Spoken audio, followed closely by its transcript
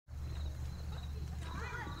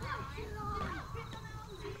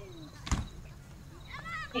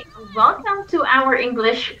Okay, welcome to our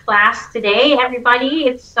English class today, everybody.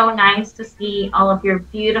 It's so nice to see all of your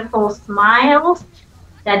beautiful smiles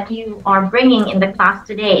that you are bringing in the class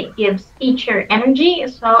today. It gives teacher energy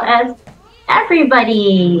as well as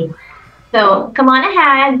everybody. So come on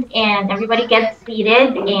ahead and everybody get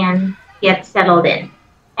seated and get settled in.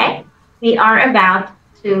 Okay, we are about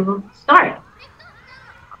to start.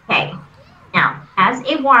 Okay, now as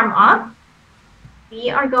a warm up, we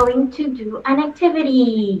are going to do an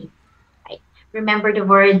activity. Right. Remember the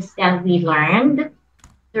words that we learned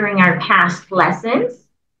during our past lessons?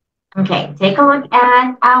 Okay, take a look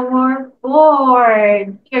at our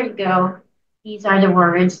board. Here you go. These are the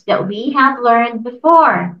words that we have learned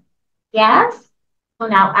before. Yes? So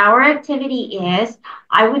now our activity is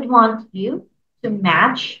I would want you to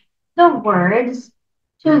match the words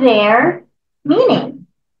to their meaning.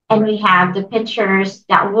 And we have the pictures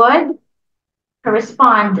that would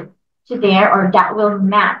correspond to their or that will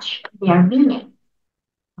match their meaning.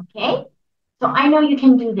 Okay? So I know you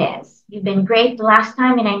can do this. You've been great the last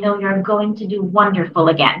time, and I know you're going to do wonderful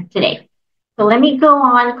again today. So let me go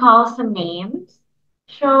on, call some names.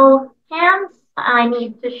 Show hands. I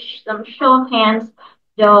need to some show of hands.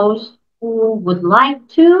 Those who would like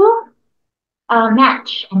to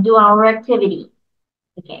match and do our activity.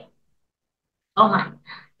 Okay. Oh my,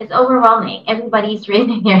 it's overwhelming. Everybody's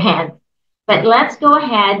raising their hands. But let's go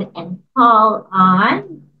ahead and call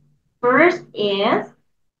on. First is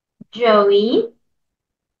Joey,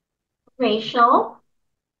 Rachel,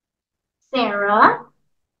 Sarah,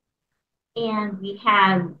 and we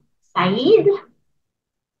have Saeed.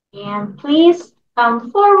 And please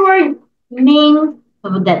come forward, Ming,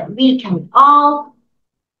 so that we can all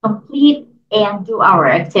complete and do our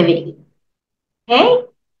activity. Okay?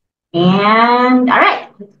 And all right,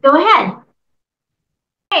 let's go ahead.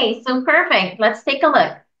 Okay, so perfect. Let's take a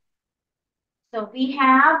look. So we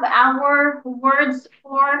have our words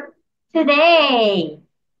for today.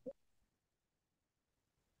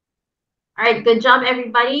 All right, good job,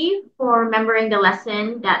 everybody, for remembering the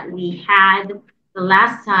lesson that we had the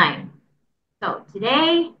last time. So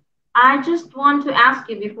today, I just want to ask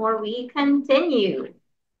you before we continue,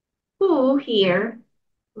 who here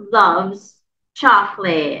loves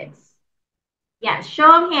chocolates? Yes,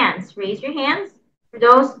 show of hands. Raise your hands for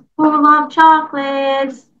those who love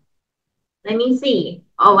chocolates. Let me see.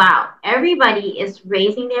 Oh, wow. Everybody is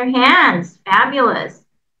raising their hands. Fabulous.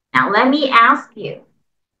 Now, let me ask you,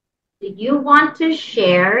 do you want to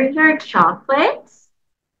share your chocolates?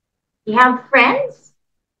 You have friends?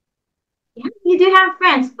 Yeah, you do have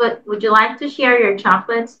friends, but would you like to share your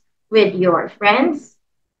chocolates with your friends?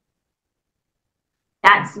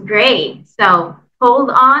 That's great. So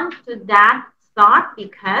hold on to that thought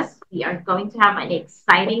because we are going to have an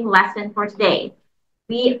exciting lesson for today.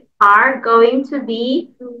 We are going to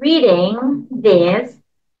be reading this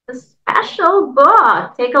special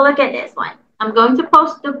book. Take a look at this one. I'm going to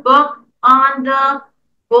post the book on the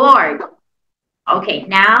board. Okay,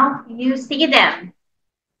 now you see them.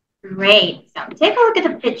 Great. So take a look at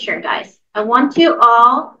the picture, guys. I want you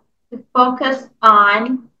all to focus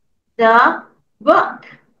on the book.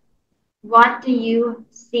 What do you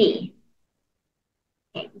see?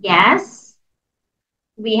 Okay, yes,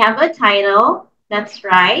 we have a title. That's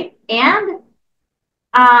right. And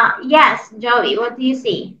yes, Joey, what do you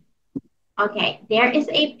see? Okay, there is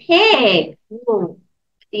a pig. Ooh, what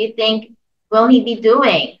do you think will he be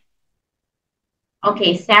doing?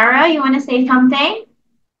 Okay, Sarah, you want to say something?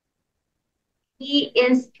 He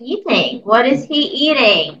is eating. What is he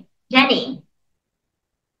eating? Jenny.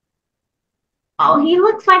 Oh, he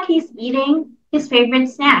looks like he's eating his favorite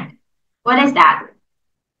snack. What is that?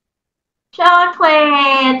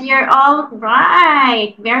 Chocolate. You're all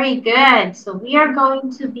right. Very good. So we are going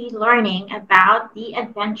to be learning about the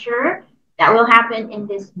adventure that will happen in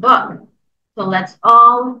this book. So let's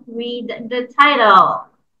all read the title.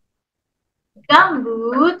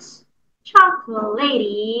 Gumboots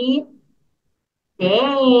Chocolatey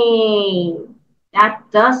Day. That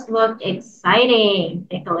does look exciting.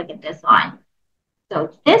 Take a look at this one.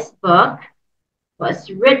 So this book was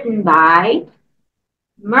written by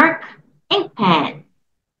Merck Inkpen,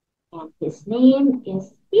 and his name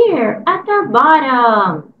is here at the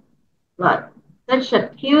bottom. Look, such a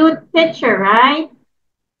cute picture, right?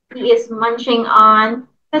 He is munching on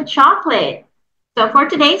the chocolate. So for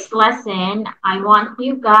today's lesson, I want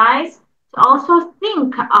you guys to also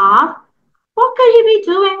think of what could he be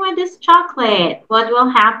doing with this chocolate? What will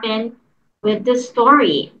happen with this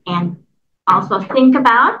story? And also think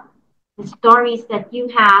about the stories that you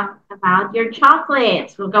have about your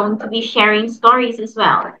chocolates. We're going to be sharing stories as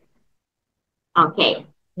well. Okay.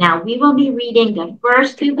 Now we will be reading the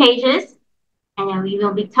first 2 pages and then we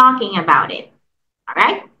will be talking about it. All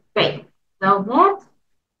right? Great. So let's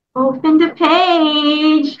open the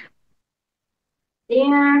page.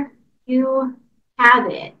 There you have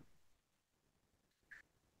it.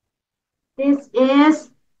 This is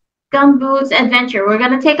Gumboot's Adventure. We're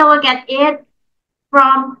going to take a look at it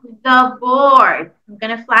from the board. I'm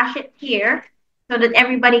going to flash it here so that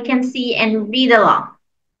everybody can see and read along.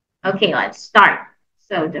 Okay, let's start.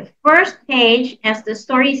 So the first page, as the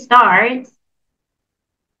story starts,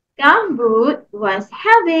 Gumboot was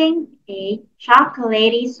having a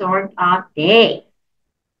chocolatey sort of day.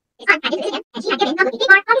 All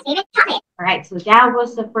right, so that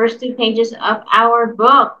was the first 2 pages of our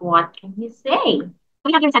book. What can you say?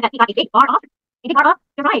 We have here said that he got a big bar of,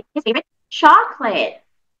 you're right, his favorite chocolate.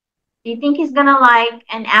 Do you think he's gonna like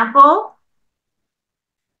an apple?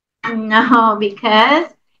 No, because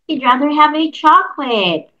he'd rather have a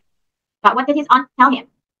chocolate. But what did his aunt tell him?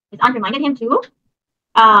 His aunt reminded him to,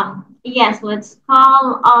 yes, let's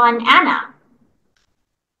call on Anna.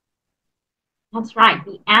 That's right.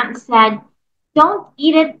 The aunt said, don't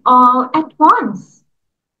eat it all at once.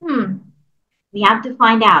 We have to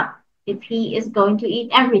find out if he is going to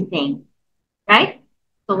eat everything, right?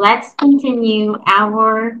 So let's continue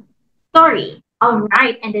our story. All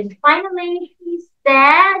right. And then finally, he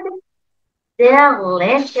said,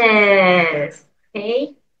 delicious.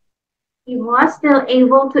 Okay. He was still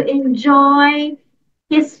able to enjoy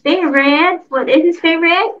his favorite. What is his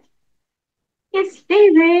favorite? His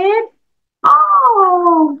favorite.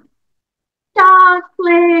 Oh,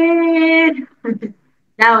 chocolate.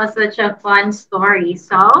 That was such a fun story.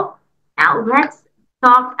 So now let's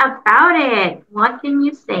talk about it. What can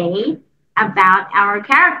you say about our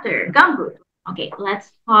character, Gumboot? Okay,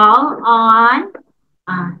 let's call on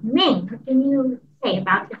Ming. What can you say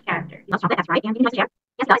about the character? He loves chocolate, that's right. And he loves hair.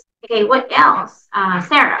 Yes, he does. Okay, what else?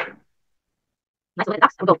 Sarah. Let's look at the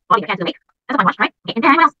ducks. We'll go all your hands to the lake. That's a fun watch, right? Okay, and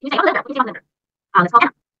then what else? Can you say about Linda? What can you say about Linda? Let's call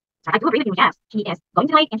Anna. So I do agree with you, yes. She is going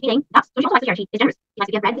to the lake and feeding ducks. So she also likes to share. She is generous. She likes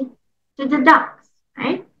to give bread to the ducks,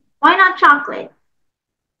 right? Why not chocolate?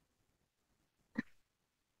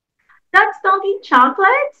 Ducks don't eat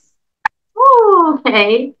chocolates? Ooh,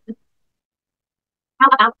 okay. How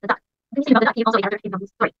about the duck? Can you say about the duck? He also ate other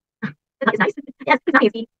things. Sorry. The duck is nice. Yes, it's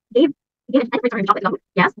nice. He gave a nice chocolate to Gumboot.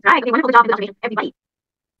 Yes, that's right. Okay, wonderful job with observation, everybody.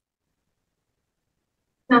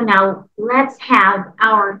 So now let's have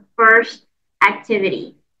our first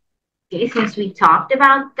activity. Okay, since we talked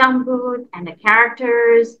about Gumboot and the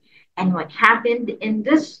characters and what happened in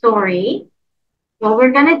this story, what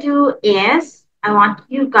we're gonna do is I want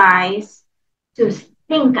you guys to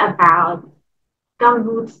think about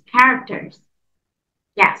Gumboot's characters.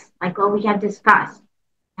 Yes, like what we have discussed.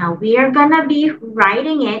 Now we are gonna be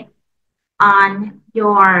writing it on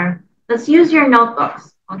your, let's use your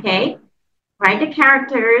notebooks, okay? Write the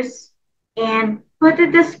characters and put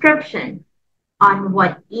a description on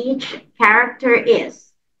what each character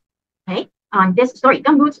is, okay? On this story,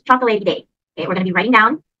 Gumboot's Chocolatey Day. Okay, we're gonna be writing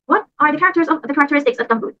down what are the characteristics of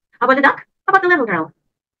Gumboot. How about the duck? How about the little girl?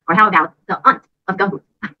 Or how about the aunt of Gumboot?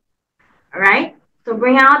 All right, so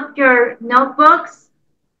bring out your notebooks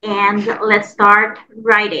and let's start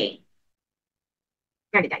writing.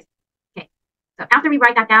 Very good, guys. Okay, so after we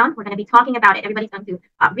write that down, we're going to be talking about it. Everybody's going to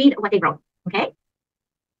read what they wrote, okay?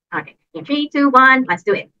 Okay, in 3, 2, 1, let's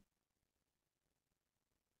do it.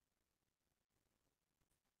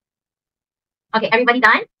 Okay, everybody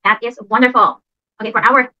done? That is wonderful. Okay, for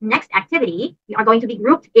our next activity, we are going to be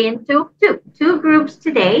grouped into two groups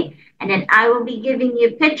today, and then I will be giving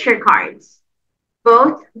you picture cards.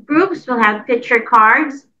 Both groups will have picture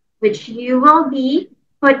cards, which you will be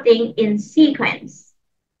putting in sequence.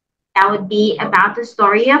 That would be about the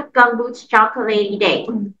story of Gumboot's Chocolatey Day.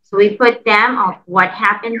 So we put them of what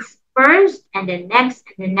happens first, and then next,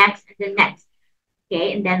 and the next, and the next.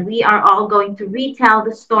 Okay, and then we are all going to retell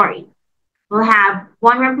the story. We'll have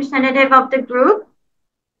one representative of the group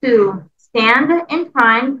to stand in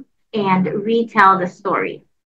front and retell the story.